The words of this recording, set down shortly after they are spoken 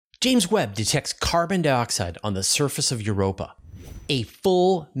James Webb detects carbon dioxide on the surface of Europa, a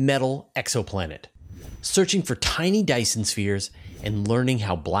full-metal exoplanet, searching for tiny Dyson spheres and learning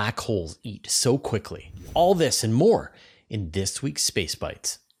how black holes eat so quickly. All this and more in this week's Space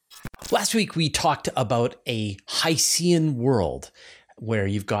Bites. Last week, we talked about a Hycean world where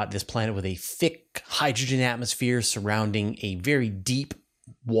you've got this planet with a thick hydrogen atmosphere surrounding a very deep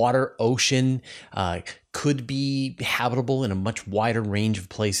water ocean, could be habitable in a much wider range of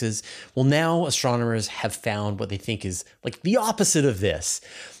places. Well, now astronomers have found what they think is like the opposite of this,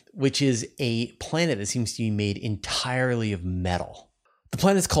 which is a planet that seems to be made entirely of metal. The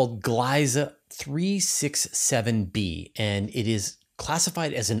planet is called Gliese 367b, and it is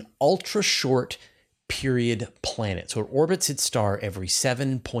classified as an ultra-short period planet. So it orbits its star every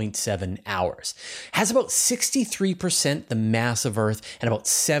 7.7 hours. Has about 63% the mass of Earth and about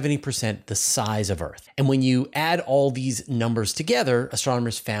 70% the size of Earth. And when you add all these numbers together,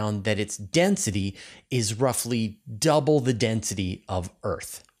 astronomers found that its density is roughly double the density of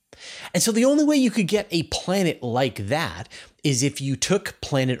Earth. And so the only way you could get a planet like that is if you took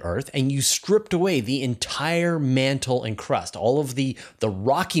planet Earth and you stripped away the entire mantle and crust, all of the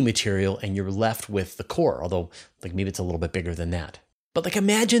rocky material, and you're left with the core, although like maybe it's a little bit bigger than that. But like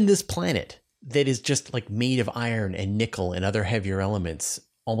imagine this planet that is just like made of iron and nickel and other heavier elements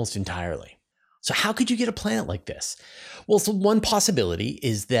almost entirely. So how could you get a planet like this? Well, so one possibility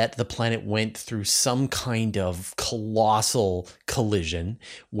is that the planet went through some kind of colossal collision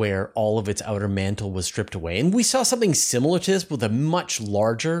where all of its outer mantle was stripped away. And we saw something similar to this with a much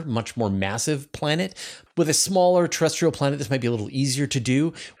larger, much more massive planet. With a smaller terrestrial planet, this might be a little easier to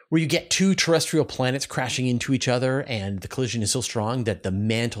do, where you get two terrestrial planets crashing into each other and the collision is so strong that the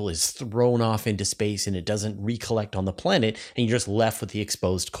mantle is thrown off into space and it doesn't recollect on the planet and you're just left with the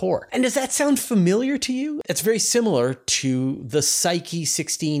exposed core. And does that sound familiar to you? It's very similar to the Psyche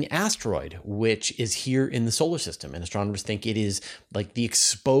 16 asteroid, which is here in the solar system. And astronomers think it is like the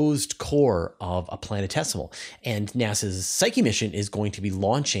exposed core of a planetesimal. And NASA's Psyche mission is going to be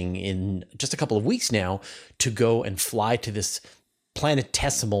launching in just a couple of weeks now to go and fly to this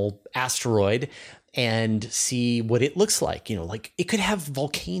planetesimal asteroid and see what it looks like. You know, like it could have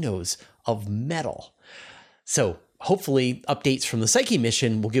volcanoes of metal. So hopefully updates from the Psyche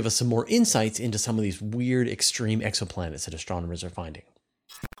mission will give us some more insights into some of these weird extreme exoplanets that astronomers are finding.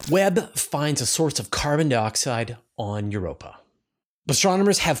 Webb finds a source of carbon dioxide on Europa.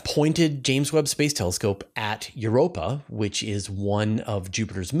 Astronomers have pointed James Webb Space Telescope at Europa, which is one of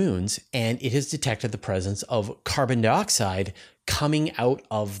Jupiter's moons, and it has detected the presence of carbon dioxide coming out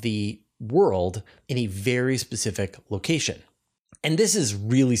of the world in a very specific location. And this is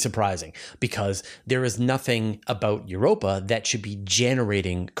really surprising because there is nothing about Europa that should be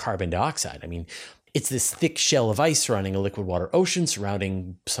generating carbon dioxide. I mean, it's this thick shell of ice surrounding a liquid water ocean,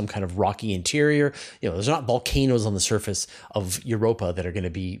 surrounding some kind of rocky interior. You know, there's not volcanoes on the surface of Europa that are going to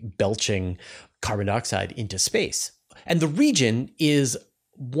be belching carbon dioxide into space. And the region is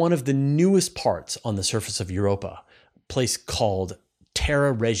one of the newest parts on the surface of Europa, a place called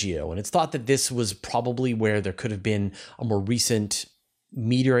Terra Regio. And it's thought that this was probably where there could have been a more recent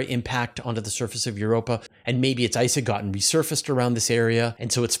meteorite impact onto the surface of Europa, and maybe its ice had gotten resurfaced around this area.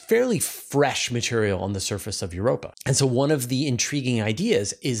 And so it's fairly fresh material on the surface of Europa. And so one of the intriguing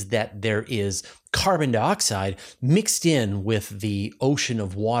ideas is that there is carbon dioxide mixed in with the ocean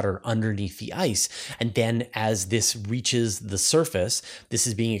of water underneath the ice. And then as this reaches the surface, this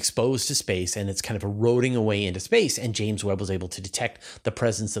is being exposed to space and it's kind of eroding away into space. And James Webb was able to detect the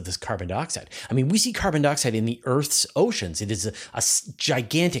presence of this carbon dioxide. I mean, we see carbon dioxide in the Earth's oceans. It is a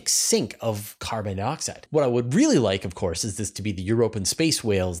gigantic sink of carbon dioxide. What I would really like, of course, is this to be the European space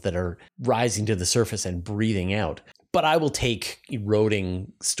whales that are rising to the surface and breathing out. But I will take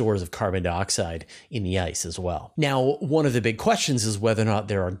eroding stores of carbon dioxide in the ice as well. Now, one of the big questions is whether or not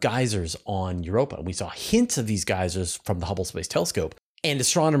there are geysers on Europa. We saw hints of these geysers from the Hubble Space Telescope. And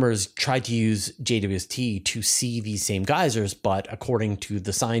astronomers tried to use JWST to see these same geysers, but according to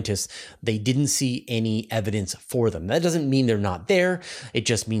the scientists, they didn't see any evidence for them. That doesn't mean they're not there. It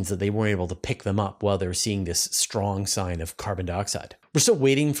just means that they weren't able to pick them up while they're seeing this strong sign of carbon dioxide. We're still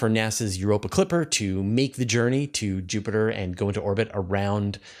waiting for NASA's Europa Clipper to make the journey to Jupiter and go into orbit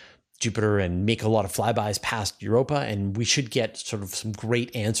around Jupiter and make a lot of flybys past Europa, and we should get sort of some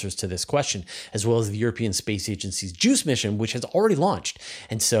great answers to this question, as well as the European Space Agency's JWST mission, which has already launched.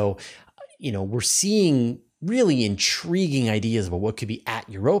 And so, you know, we're seeing really intriguing ideas about what could be at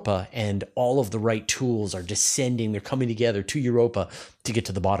Europa, and all of the right tools are descending, they're coming together to Europa to get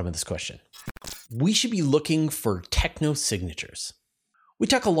to the bottom of this question. We should be looking for techno signatures. We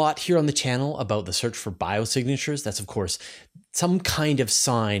talk a lot here on the channel about the search for biosignatures. That's, of course, some kind of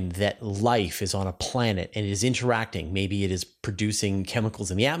sign that life is on a planet and is interacting. Maybe it is producing chemicals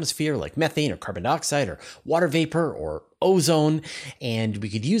in the atmosphere like methane or carbon dioxide or water vapor or ozone. And we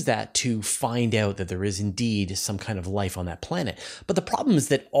could use that to find out that there is indeed some kind of life on that planet. But the problem is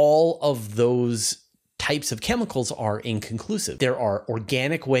that all of those types of chemicals are inconclusive. There are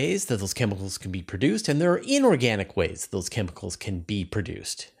organic ways that those chemicals can be produced, and there are inorganic ways those chemicals can be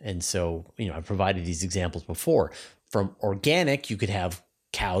produced. And so, I've provided these examples before. From organic, you could have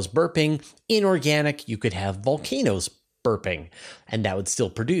cows burping. Inorganic, you could have volcanoes burping, and that would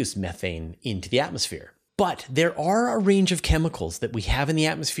still produce methane into the atmosphere. But there are a range of chemicals that we have in the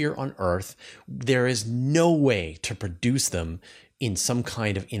atmosphere on Earth. There is no way to produce them in some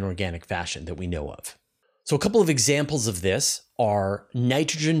kind of inorganic fashion that we know of. So a couple of examples of this are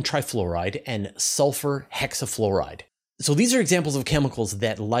nitrogen trifluoride and sulfur hexafluoride. So these are examples of chemicals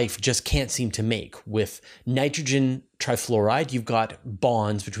that life just can't seem to make. With nitrogen trifluoride, you've got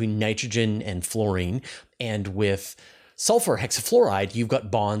bonds between nitrogen and fluorine. And with sulfur hexafluoride, you've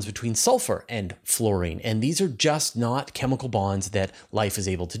got bonds between sulfur and fluorine. And these are just not chemical bonds that life is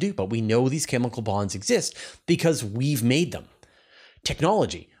able to do. But we know these chemical bonds exist because we've made them.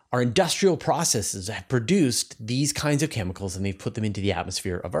 Technology. Our industrial processes have produced these kinds of chemicals and they've put them into the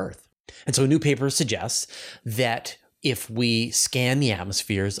atmosphere of Earth. And so a new paper suggests that if we scan the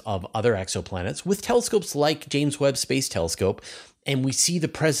atmospheres of other exoplanets with telescopes like James Webb Space Telescope, and we see the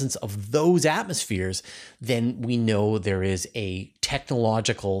presence of those atmospheres, then we know there is a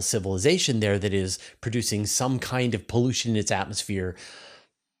technological civilization there that is producing some kind of pollution in its atmosphere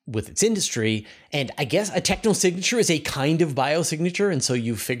with its industry. And I guess a technosignature is a kind of biosignature. And so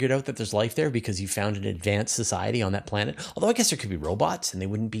you've figured out that there's life there because you found an advanced society on that planet. Although I guess there could be robots and they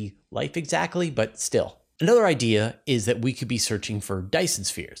wouldn't be life exactly, but still. Another idea is that we could be searching for Dyson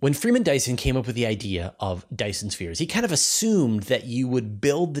spheres. When Freeman Dyson came up with the idea of Dyson spheres, he kind of assumed that you would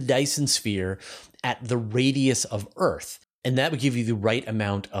build the Dyson sphere at the radius of Earth. And that would give you the right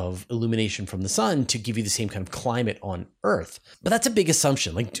amount of illumination from the sun to give you the same kind of climate on Earth. But that's a big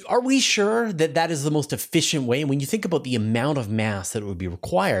assumption. Like, are we sure that that is the most efficient way? And when you think about the amount of mass that would be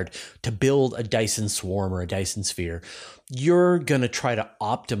required to build a Dyson swarm or a Dyson sphere, you're going to try to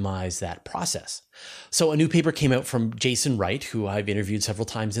optimize that process. So a new paper came out from Jason Wright, who I've interviewed several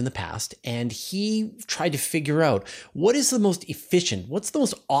times in the past, and he tried to figure out what is the most efficient, what's the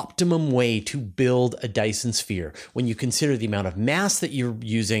most optimum way to build a Dyson sphere when you consider the amount of mass that you're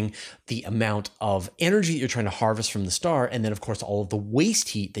using, the amount of energy that you're trying to harvest from the star, and then of course all of the waste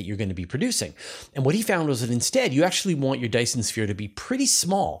heat that you're going to be producing. And what he found was that instead you actually want your Dyson sphere to be pretty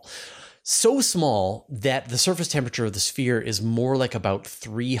small. So small that the surface temperature of the sphere is more like about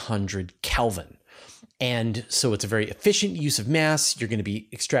 300 Kelvin. And so it's a very efficient use of mass. You're going to be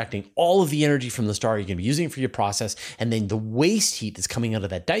extracting all of the energy from the star. You're going to be using it for your process. And then the waste heat that's coming out of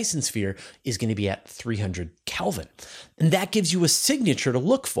that Dyson sphere is going to be at 300 Kelvin. And that gives you a signature to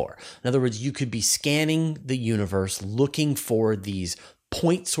look for. In other words, you could be scanning the universe looking for these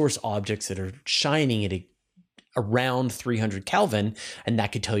point source objects that are shining at around 300 Kelvin, and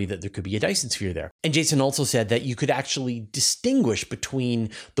that could tell you that there could be a Dyson sphere there. And Jason also said that you could actually distinguish between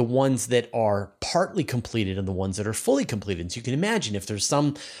the ones that are partly completed and the ones that are fully completed. So you can imagine if there's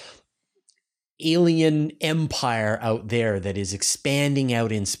some alien empire out there that is expanding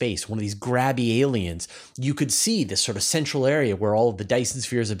out in space, one of these grabby aliens, you could see this sort of central area where all of the Dyson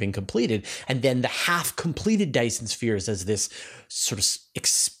spheres have been completed, and then the half-completed Dyson spheres as this sort of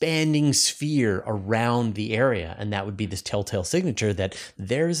expanding sphere around the area, and that would be this telltale signature that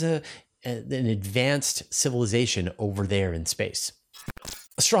there's an advanced civilization over there in space.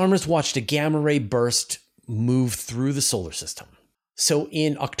 Astronomers watched a gamma ray burst move through the solar system. So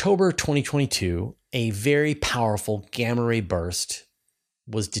in October 2022, a very powerful gamma ray burst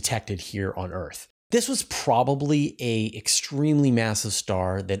was detected here on Earth. This was probably an extremely massive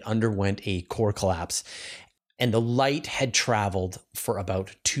star that underwent a core collapse, and the light had traveled for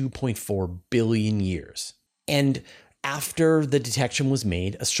about 2.4 billion years. And after the detection was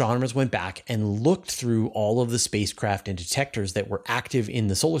made, astronomers went back and looked through all of the spacecraft and detectors that were active in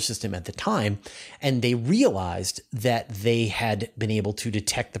the solar system at the time, and they realized that they had been able to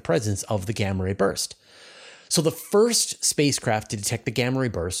detect the presence of the gamma ray burst. So the first spacecraft to detect the gamma ray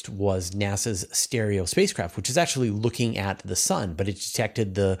burst was NASA's Stereo spacecraft, which is actually looking at the sun, but it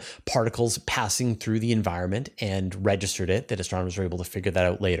detected the particles passing through the environment and registered it. That astronomers were able to figure that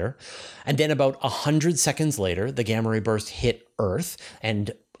out later. And then about 100 seconds later, the gamma ray burst hit Earth,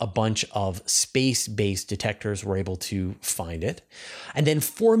 and a bunch of space-based detectors were able to find it. And then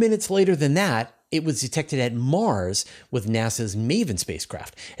 4 minutes later than that, it was detected at Mars with NASA's MAVEN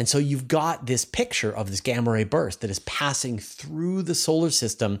spacecraft. And so you've got this picture of this gamma ray burst that is passing through the solar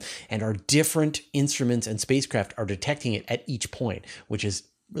system, and our different instruments and spacecraft are detecting it at each point, which is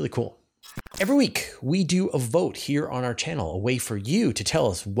really cool. Every week, we do a vote here on our channel, a way for you to tell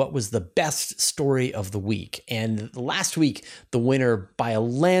us what was the best story of the week. And last week, the winner by a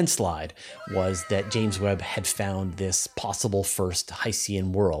landslide was that James Webb had found this possible first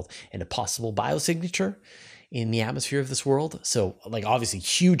Hycean world and a possible biosignature in the atmosphere of this world. So, like, obviously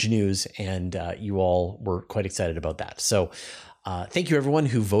huge news, and you all were quite excited about that. So thank you everyone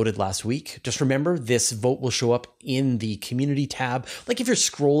who voted last week. Just remember, this vote will show up in the community tab. Like if you're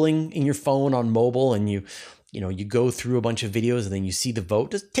scrolling in your phone on mobile and you go through a bunch of videos and then you see the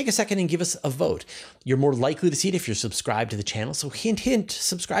vote, just take a second and give us a vote. You're more likely to see it if you're subscribed to the channel. So hint, hint,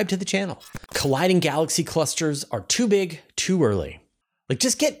 subscribe to the channel. Colliding galaxy clusters are too big, too early. Like,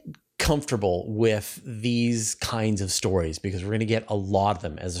 just get comfortable with these kinds of stories, because we're going to get a lot of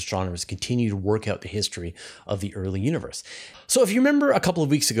them as astronomers continue to work out the history of the early universe. So if you remember, a couple of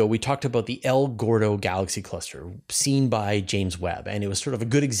weeks ago, we talked about the El Gordo galaxy cluster seen by James Webb, and it was sort of a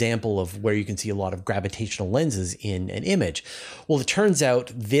good example of where you can see a lot of gravitational lenses in an image. Well, it turns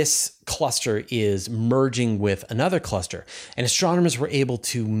out this cluster is merging with another cluster, and astronomers were able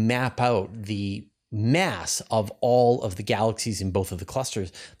to map out the mass of all of the galaxies in both of the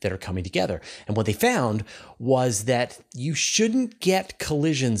clusters that are coming together. And what they found was that you shouldn't get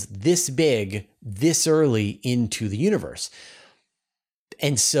collisions this big, this early into the universe.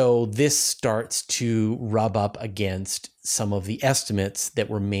 And so this starts to rub up against some of the estimates that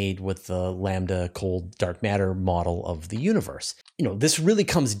were made with the lambda cold dark matter model of the universe. This really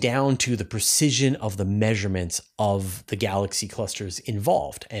comes down to the precision of the measurements of the galaxy clusters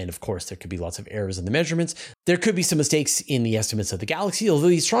involved. And of course, there could be lots of errors in the measurements. There could be some mistakes in the estimates of the galaxy, although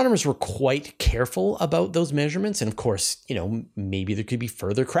the astronomers were quite careful about those measurements. And of course, maybe there could be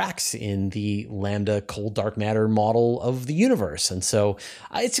further cracks in the lambda cold dark matter model of the universe. And so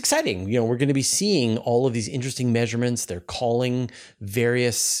it's exciting. We're going to be seeing all of these interesting measurements. They're calling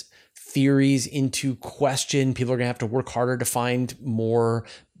various theories into question. People are going to have to work harder to find more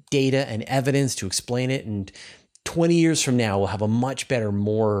data and evidence to explain it. And 20 years from now, we'll have a much better,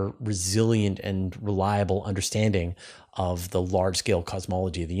 more resilient and reliable understanding of the large-scale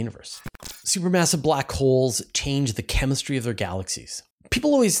cosmology of the universe. Supermassive black holes change the chemistry of their galaxies.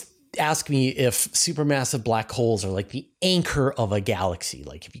 People always ask me if supermassive black holes are like the anchor of a galaxy.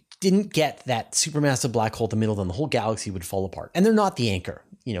 Like, if you didn't get that supermassive black hole at the middle, then the whole galaxy would fall apart. And they're not the anchor.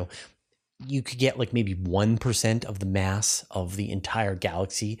 You could get like maybe 1% of the mass of the entire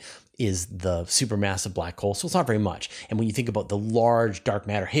galaxy is the supermassive black hole. So it's not very much. And when you think about the large dark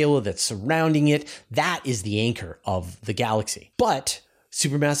matter halo that's surrounding it, that is the anchor of the galaxy. But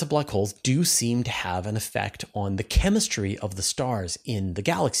supermassive black holes do seem to have an effect on the chemistry of the stars in the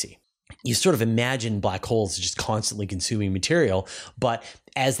galaxy. You sort of imagine black holes just constantly consuming material, but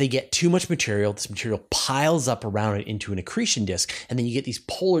as they get too much material, this material piles up around it into an accretion disk, and then you get these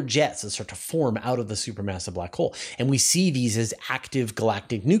polar jets that start to form out of the supermassive black hole. And we see these as active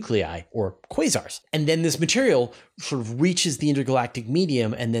galactic nuclei, or quasars. And then this material sort of reaches the intergalactic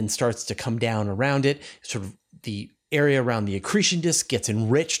medium and then starts to come down around it. Sort of the area around the accretion disk gets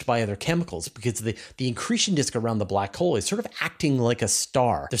enriched by other chemicals, because the accretion disk around the black hole is sort of acting like a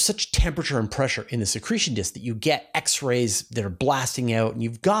star. There's such temperature and pressure in this accretion disk that you get X-rays that are blasting out, and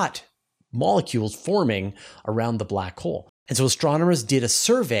you've got molecules forming around the black hole. And so astronomers did a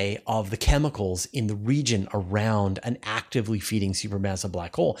survey of the chemicals in the region around an actively feeding supermassive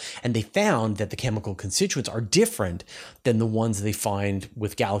black hole. And they found that the chemical constituents are different than the ones they find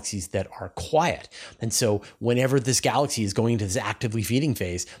with galaxies that are quiet. And so whenever this galaxy is going into this actively feeding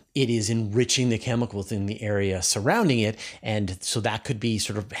phase, it is enriching the chemicals in the area surrounding it. And so that could be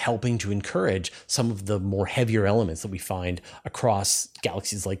sort of helping to encourage some of the more heavier elements that we find across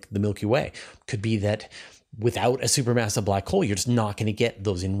galaxies like the Milky Way. Could be that without a supermassive black hole, you're just not going to get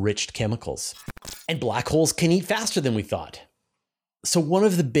those enriched chemicals. And black holes can eat faster than we thought. So one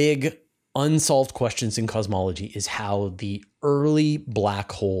of the big unsolved questions in cosmology is how the early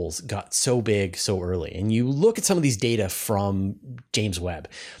black holes got so big so early. And you look at some of these data from James Webb,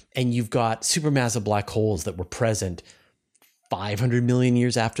 and you've got supermassive black holes that were present 500 million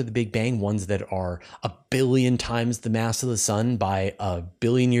years after the Big Bang, ones that are 1 billion times the mass of the sun by 1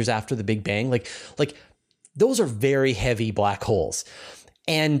 billion years after the Big Bang. Like those are very heavy black holes.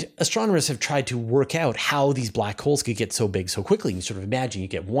 And astronomers have tried to work out how these black holes could get so big so quickly. You sort of imagine you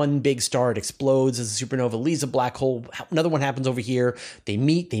get one big star, it explodes as a supernova, leaves a black hole, another one happens over here, they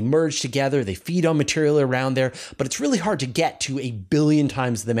meet, they merge together, they feed on material around there, but it's really hard to get to 1 billion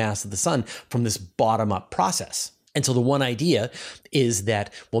times the mass of the sun from this bottom-up process. And so the one idea is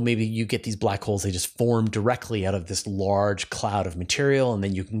that, well, maybe you get these black holes, they just form directly out of this large cloud of material, and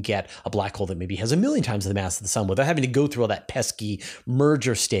then you can get a black hole that maybe has 1 million times the mass of the sun without having to go through all that pesky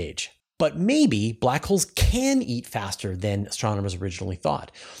merger stage. But maybe black holes can eat faster than astronomers originally thought.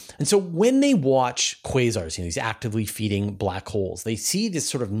 And so when they watch quasars, these actively feeding black holes, they see this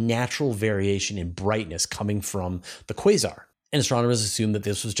sort of natural variation in brightness coming from the quasar. And astronomers assume that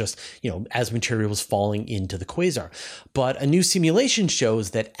this was just, as material was falling into the quasar. But a new simulation shows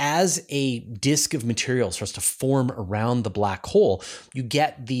that as a disk of material starts to form around the black hole, you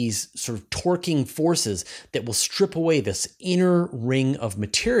get these sort of torquing forces that will strip away this inner ring of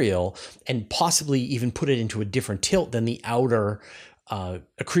material and possibly even put it into a different tilt than the outer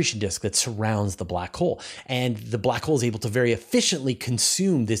accretion disk that surrounds the black hole. And the black hole is able to very efficiently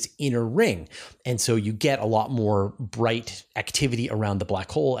consume this inner ring. And so you get a lot more bright activity around the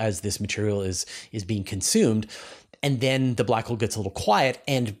black hole as this material is being consumed. And then the black hole gets a little quiet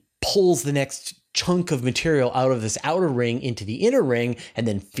and pulls the next chunk of material out of this outer ring into the inner ring and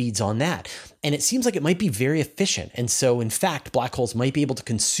then feeds on that. And it seems like it might be very efficient. And so in fact, black holes might be able to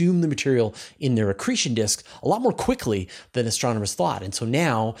consume the material in their accretion disk a lot more quickly than astronomers thought. And so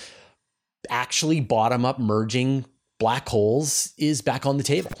now actually bottom up merging black holes is back on the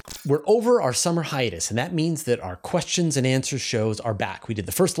table. We're over our summer hiatus, and that means that our questions and answers shows are back. We did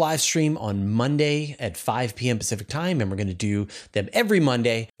the first live stream on Monday at 5 p.m. Pacific time, and we're going to do them every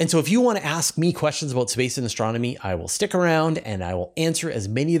Monday. And so if you want to ask me questions about space and astronomy, I will stick around and I will answer as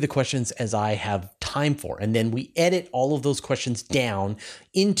many of the questions as I have time for. And then we edit all of those questions down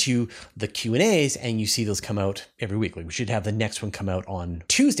into the Q&As, and you see those come out every week. We should have the next one come out on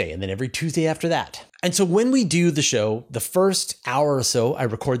Tuesday, and then every Tuesday after that. And so when we do the show, the first hour or so, I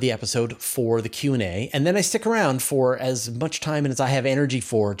record the episode for the Q&A, and then I stick around for as much time as I have energy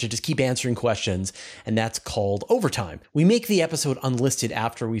for to just keep answering questions, and that's called overtime. We make the episode unlisted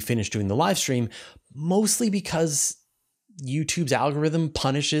after we finish doing the live stream, mostly because YouTube's algorithm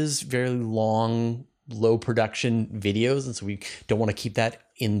punishes very long, low production videos, and so we don't want to keep that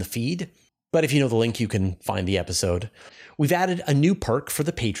in the feed. But if you know the link, you can find the episode. We've added a new perk for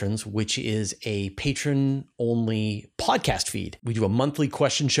the patrons, which is a patron-only podcast feed. We do a monthly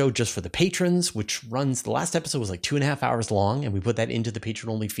question show just for the patrons, which runs, the last episode was like 2.5 hours long, and we put that into the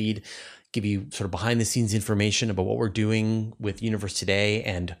patron-only feed, give you sort of behind-the-scenes information about what we're doing with Universe Today,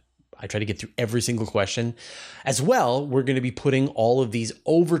 and I try to get through every single question. As well, we're going to be putting all of these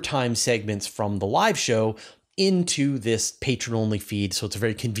overtime segments from the live show into this patron-only feed. So it's a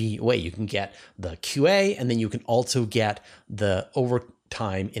very convenient way. You can get the QA, and then you can also get the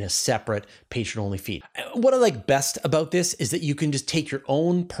overtime in a separate patron-only feed. What I like best about this is that you can just take your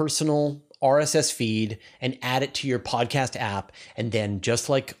own personal RSS feed and add it to your podcast app. And then just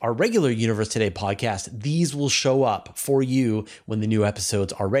like our regular Universe Today podcast, these will show up for you when the new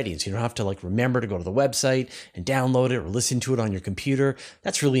episodes are ready. So you don't have to remember to go to the website and download it or listen to it on your computer.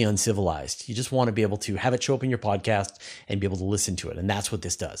 That's really uncivilized. You just want to be able to have it show up in your podcast and be able to listen to it. And that's what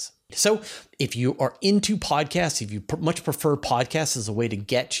this does. So if you are into podcasts, if you much prefer podcasts as a way to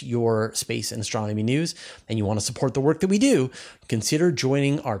get your space and astronomy news, and you want to support the work that we do, consider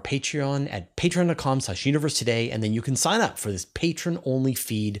joining our Patreon at patreon.com/universetoday, and then you can sign up for this patron-only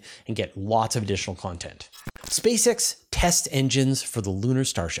feed and get lots of additional content. SpaceX test engines for the Lunar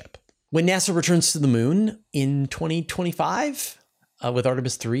Starship. When NASA returns to the moon in 2025, with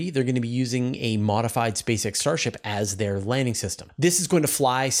Artemis 3, they're going to be using a modified SpaceX Starship as their landing system. This is going to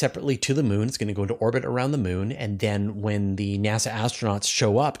fly separately to the moon. It's going to go into orbit around the moon. And then when the NASA astronauts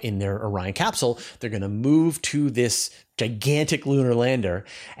show up in their Orion capsule, they're going to move to this gigantic lunar lander,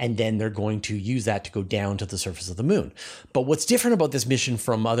 and then they're going to use that to go down to the surface of the moon. But what's different about this mission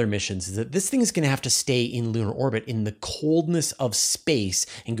from other missions is that this thing is going to have to stay in lunar orbit in the coldness of space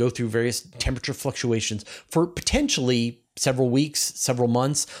and go through various temperature fluctuations for potentially several weeks, several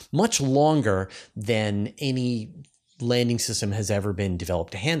months, much longer than any landing system has ever been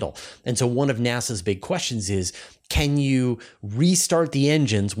developed to handle. And so one of NASA's big questions is, can you restart the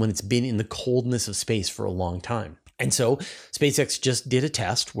engines when it's been in the coldness of space for a long time? And so SpaceX just did a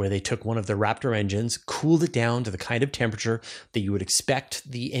test where they took one of their Raptor engines, cooled it down to the kind of temperature that you would expect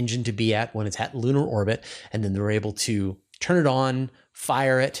the engine to be at when it's at lunar orbit, and then they were able to turn it on,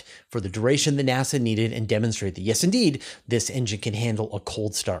 fire it for the duration that NASA needed, and demonstrate that, yes, indeed, this engine can handle a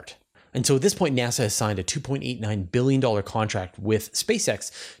cold start. And so at this point, NASA has signed a $2.89 billion contract with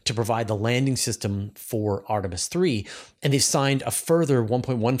SpaceX to provide the landing system for Artemis 3. And they've signed a further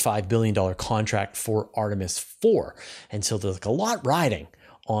 $1.15 billion contract for Artemis 4. And so there's like a lot riding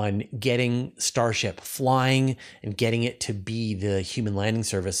on getting Starship flying and getting it to be the human landing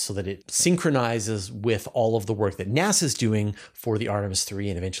service so that it synchronizes with all of the work that NASA's doing for the Artemis 3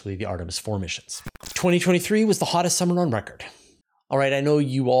 and eventually the Artemis 4 missions. 2023 was the hottest summer on record. All right, I know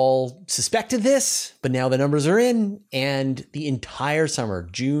you all suspected this, but now the numbers are in, and the entire summer,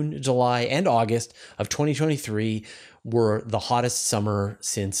 June, July, and August of 2023 were the hottest summer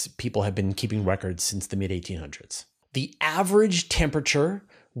since people have been keeping records since the mid-1800s. The average temperature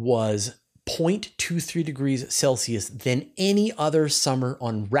was 0.23 degrees Celsius than any other summer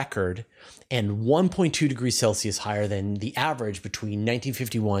on record, and 1.2 degrees Celsius higher than the average between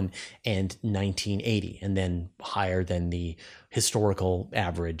 1951 and 1980, and then higher than the historical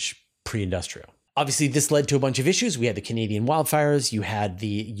average pre-industrial. Obviously, this led to a bunch of issues. We had the Canadian wildfires, you had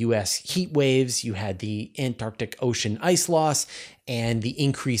the US heat waves, you had the Antarctic Ocean ice loss, and the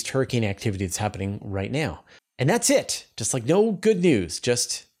increased hurricane activity that's happening right now. And that's it. Just like no good news,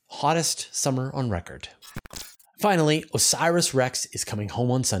 just hottest summer on record. Finally, OSIRIS-REx is coming home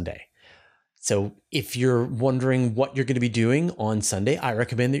on Sunday. So if you're wondering what you're going to be doing on Sunday, I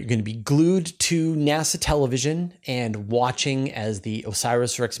recommend that you're going to be glued to NASA television and watching as the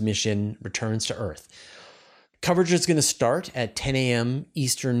OSIRIS-REx mission returns to Earth. Coverage is going to start at 10 a.m.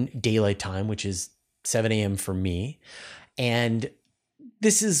 Eastern Daylight Time, which is 7 a.m. for me. And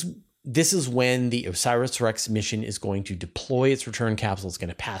this is when the OSIRIS-REx mission is going to deploy its return capsule. It's going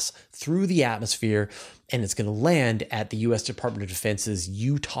to pass through the atmosphere, and it's going to land at the U.S. Department of Defense's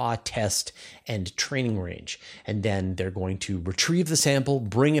Utah Test and Training Range. And then they're going to retrieve the sample,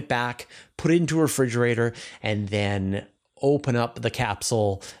 bring it back, put it into a refrigerator, and then open up the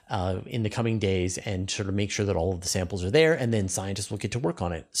capsule in the coming days and sort of make sure that all of the samples are there, and then scientists will get to work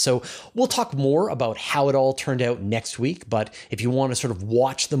on it. So we'll talk more about how it all turned out next week, but if you want to sort of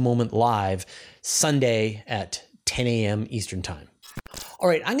watch the moment live, Sunday at 10 a.m. Eastern Time. All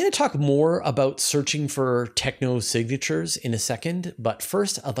right, I'm going to talk more about searching for techno signatures in a second, but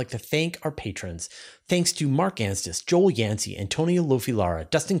first I'd like to thank our patrons. Thanks to Mark Anstis, Joel Yancey, Antonio Lofilara,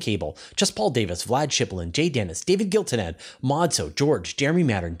 Dustin Cable, Just Paul Davis, Vlad Shiplin, Jay Dennis, David Giltoned, Modso, George, Jeremy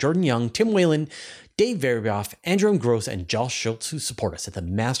Mattern, Jordan Young, Tim Whalen, Dave Veribioff, Andrew Gross, and Josh Schultz, who support us at the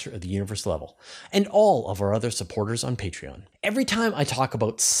Master of the Universe level, and all of our other supporters on Patreon. Every time I talk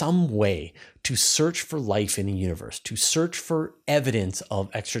about some way to search for life in the universe, to search for evidence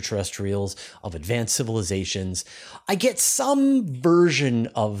of extraterrestrials, of advanced civilizations, I get some version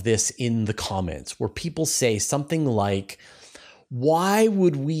of this in the comments where people say something like, why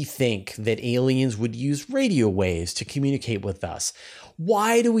would we think that aliens would use radio waves to communicate with us?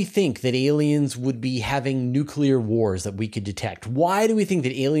 Why do we think that aliens would be having nuclear wars that we could detect? Why do we think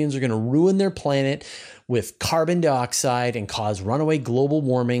that aliens are going to ruin their planet with carbon dioxide and cause runaway global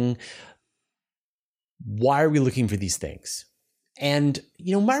warming? Why are we looking for these things? And,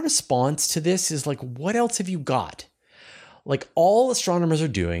 my response to this is like, what else have you got? Like, all astronomers are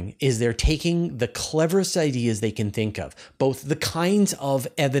doing is they're taking the cleverest ideas they can think of, both the kinds of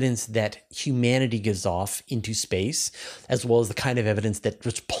evidence that humanity gives off into space, as well as the kind of evidence that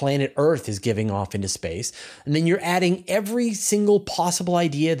just planet Earth is giving off into space. And then you're adding every single possible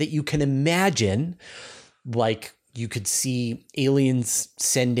idea that you can imagine, like you could see aliens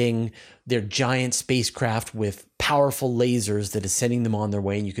sending their giant spacecraft with powerful lasers that is sending them on their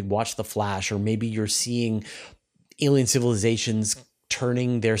way, and you could watch the flash, or maybe you're seeing alien civilizations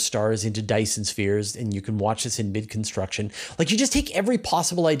turning their stars into Dyson spheres, and you can watch this in mid-construction. Like, you just take every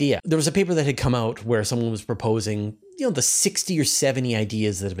possible idea. There was a paper that had come out where someone was proposing, the 60 or 70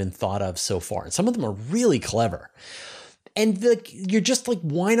 ideas that have been thought of so far. And some of them are really clever. And you're just like,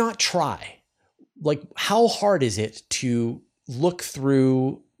 why not try? Like, how hard is it to look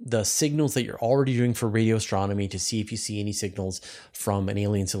through the signals that you're already doing for radio astronomy to see if you see any signals from an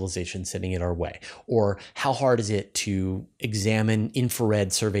alien civilization sending it our way? Or how hard is it to examine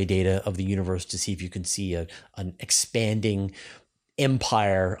infrared survey data of the universe to see if you can see an expanding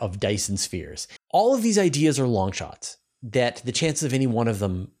empire of Dyson spheres? All of these ideas are long shots that the chances of any one of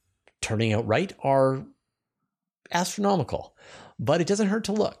them turning out right are astronomical, but it doesn't hurt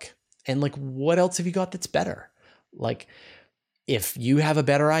to look. And like, what else have you got that's better? Like, if you have a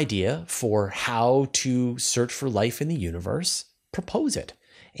better idea for how to search for life in the universe, propose it.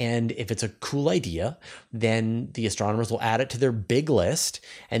 And if it's a cool idea, then the astronomers will add it to their big list.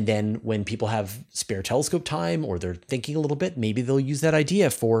 And then when people have spare telescope time or they're thinking a little bit, maybe they'll use that idea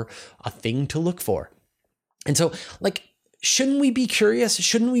for a thing to look for. And so, like, shouldn't we be curious?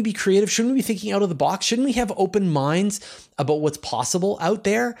 Shouldn't we be creative? Shouldn't we be thinking out of the box? Shouldn't we have open minds about what's possible out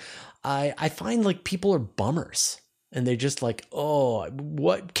there? I find like people are bummers and they're just like, oh,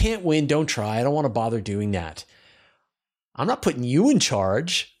 what, can't win, don't try. I don't want to bother doing that. I'm not putting you in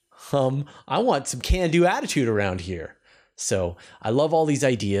charge. I want some can-do attitude around here. So I love all these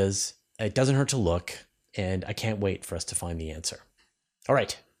ideas. It doesn't hurt to look, and I can't wait for us to find the answer. All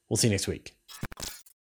right, we'll see you next week.